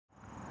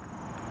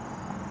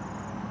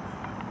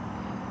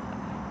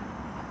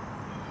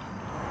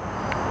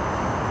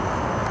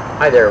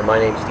Hi there, my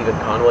name's Stephen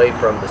Conway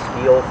from the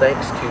Spiel.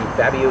 Thanks to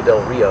Fabio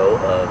Del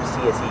Rio of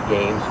CSE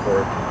Games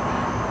for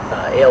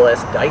the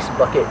ALS Dice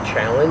Bucket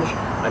Challenge.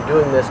 I'm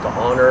doing this to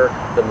honor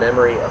the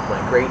memory of my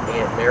great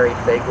Aunt Mary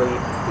Fegley,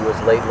 who was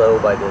laid low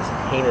by this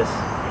heinous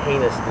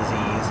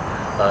disease.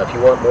 If you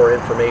want more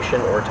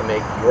information or to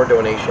make your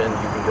donation,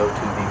 you can go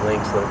to the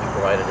links that will be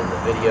provided in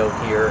the video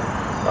here.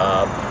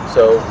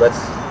 So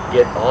let's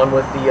get on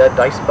with the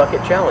Dice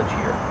Bucket Challenge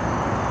here.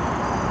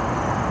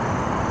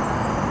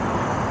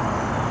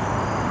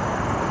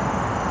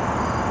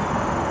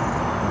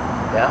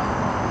 Yeah?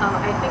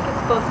 I think it's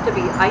supposed to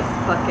be ice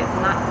bucket,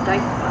 not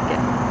dice bucket.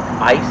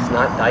 Ice,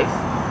 not dice?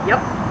 Yep.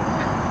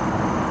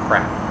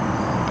 Crap.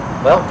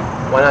 Well,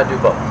 why not do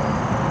both?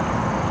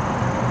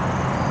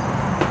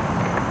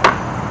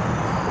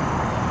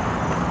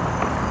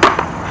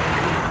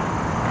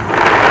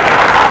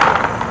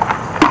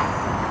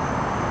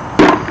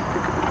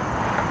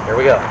 Here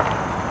we go.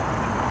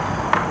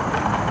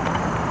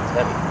 It's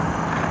heavy.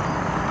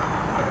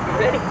 Are you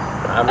ready?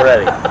 I'm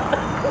ready.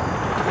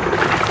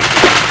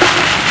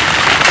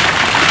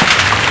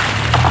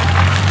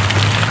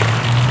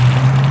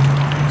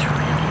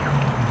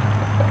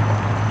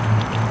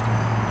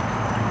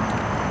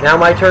 Now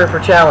my turn for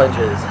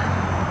challenges.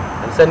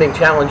 I'm sending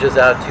challenges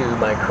out to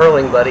my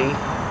curling buddy,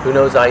 who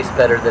knows ice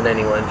better than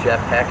anyone,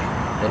 Jeff Heck,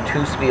 and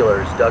two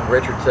spielers, Doug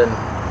Richardson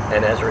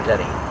and Ezra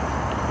Denney.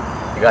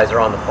 You guys are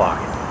on the clock.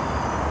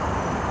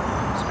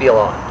 Spiel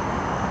on.